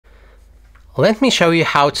Let me show you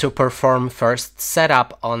how to perform first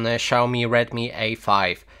setup on a Xiaomi Redmi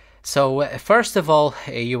A5. So first of all,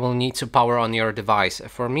 you will need to power on your device.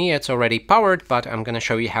 For me, it's already powered, but I'm going to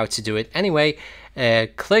show you how to do it anyway.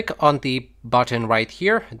 Click on the button right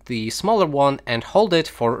here, the smaller one, and hold it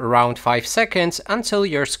for around 5 seconds until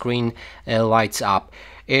your screen lights up.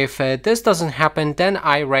 If this doesn't happen, then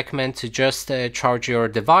I recommend to just charge your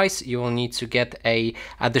device. You will need to get a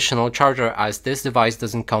additional charger as this device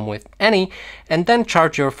doesn't come with any, and then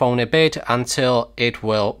charge your phone a bit until it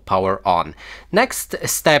will power on. Next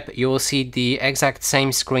step, you will see the exact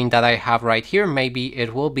same screen that I have right here. Maybe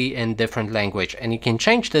it will be in different language, and you can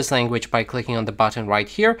change this language by clicking on the button right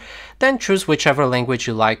here, then choose whichever language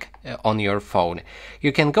you like on your phone.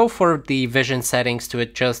 You can go for the vision settings to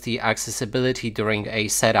adjust the accessibility during a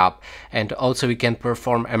setup, and also you can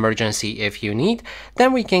perform emergency if you need.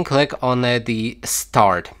 Then we can click on the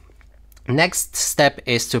start. Next step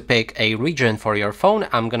is to pick a region for your phone.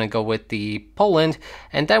 I'm gonna go with the Poland,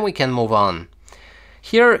 and then we can move on.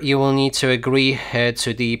 Here you will need to agree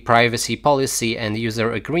to the privacy policy and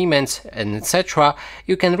user agreements and etc.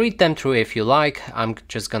 You can read them through if you like. I'm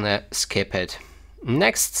just gonna skip it.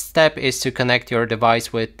 Next step is to connect your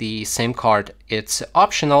device with the SIM card. It's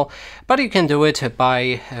optional, but you can do it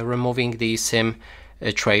by removing the SIM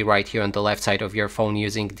tray right here on the left side of your phone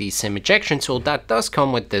using the SIM ejection tool that does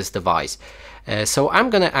come with this device. So I'm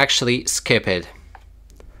gonna actually skip it.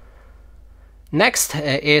 Next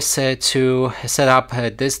is to set up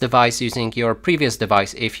this device using your previous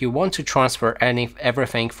device. If you want to transfer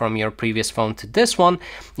everything from your previous phone to this one,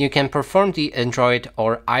 you can perform the Android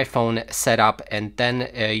or iPhone setup, and then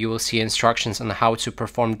you will see instructions on how to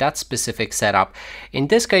perform that specific setup. In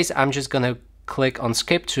this case, I'm just gonna click on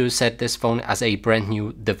skip to set this phone as a brand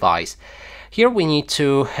new device. Here we need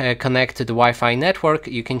to connect to the Wi-Fi network.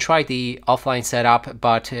 You can try the offline setup,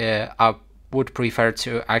 but I would prefer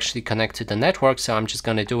to actually connect to the network, so I'm just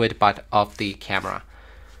going to do it but off the camera.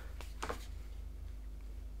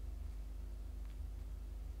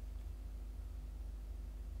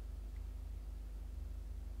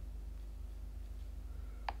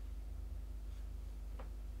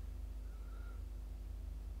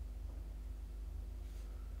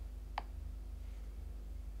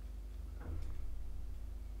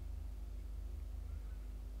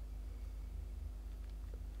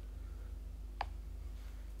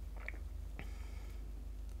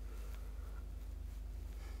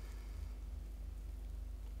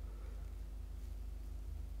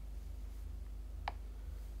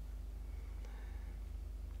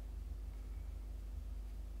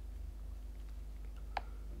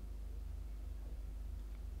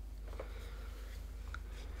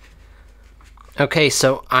 Okay,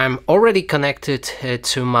 so I'm already connected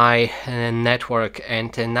to my network,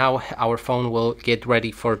 and now our phone will get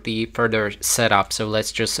ready for the further setup. So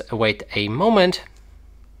let's just wait a moment.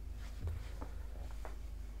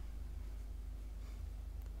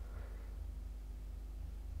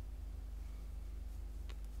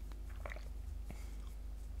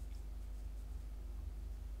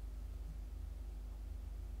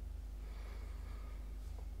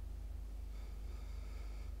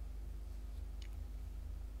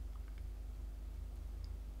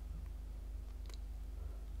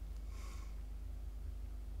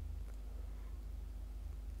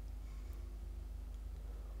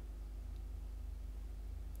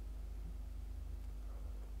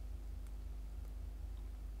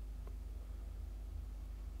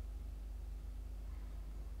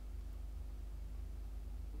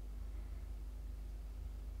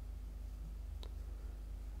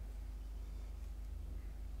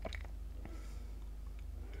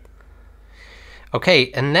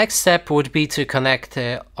 Okay, and next step would be to connect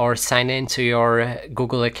or sign into your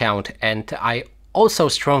Google account, and I also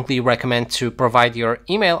strongly recommend to provide your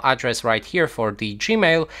email address right here for the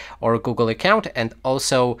Gmail or Google account, and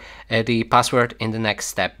also the password in the next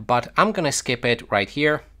step, but I'm gonna skip it right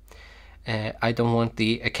here. I don't want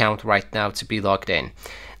the account right now to be logged in.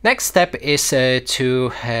 Next step is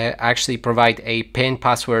to actually provide a PIN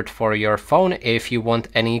password for your phone. If you want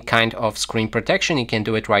any kind of screen protection, you can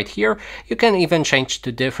do it right here. You can even change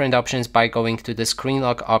to different options by going to the screen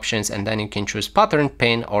lock options, and then you can choose pattern,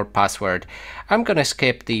 PIN, or password. I'm gonna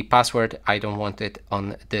skip the password. I don't want it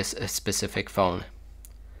on this specific phone.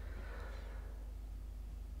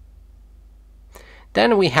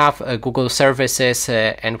 Then we have Google services,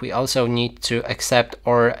 and we also need to accept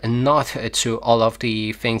or not to all of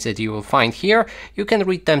the things that you will find here. You can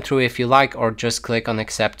read them through if you like, or just click on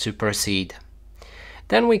accept to proceed.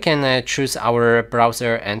 Then we can choose our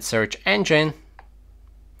browser and search engine.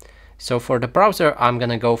 So for the browser, I'm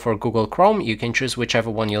gonna go for Google Chrome. You can choose whichever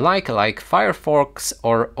one you like Firefox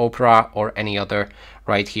or Opera or any other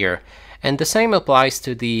right here. And the same applies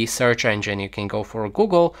to the search engine. You can go for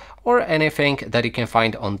Google or anything that you can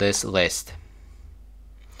find on this list.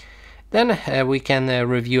 Then we can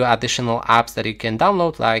review additional apps that you can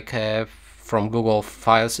download, from Google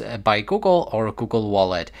Files by Google or Google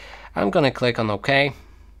Wallet. I'm gonna click on OK.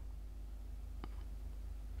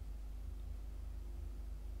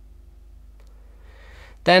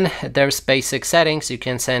 Then there's basic settings. You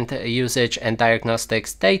can send usage and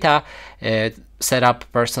diagnostics data, set up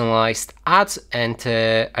personalized ads, and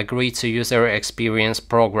agree to user experience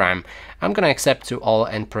program. I'm gonna accept to all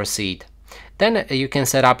and proceed. Then you can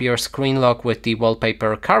set up your screen lock with the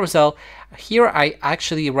wallpaper carousel. Here I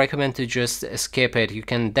actually recommend to just skip it. You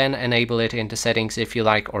can then enable it in the settings if you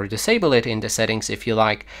like, or disable it in the settings if you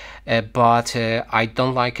like, but I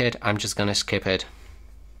don't like it. I'm just gonna skip it.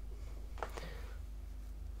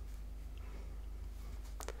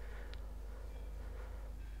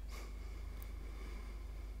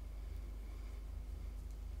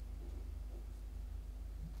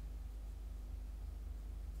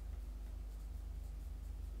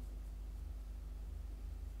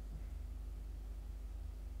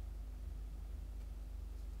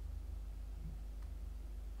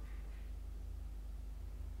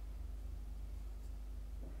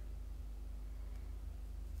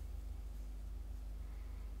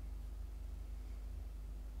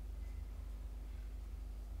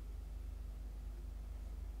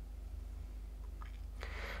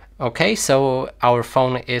 Okay, so our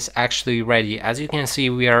phone is actually ready. As you can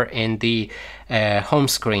see, we are in the home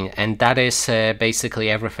screen, and that is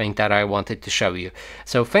basically everything that I wanted to show you.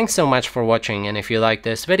 So thanks so much for watching, and if you like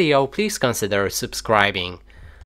this video, please consider subscribing.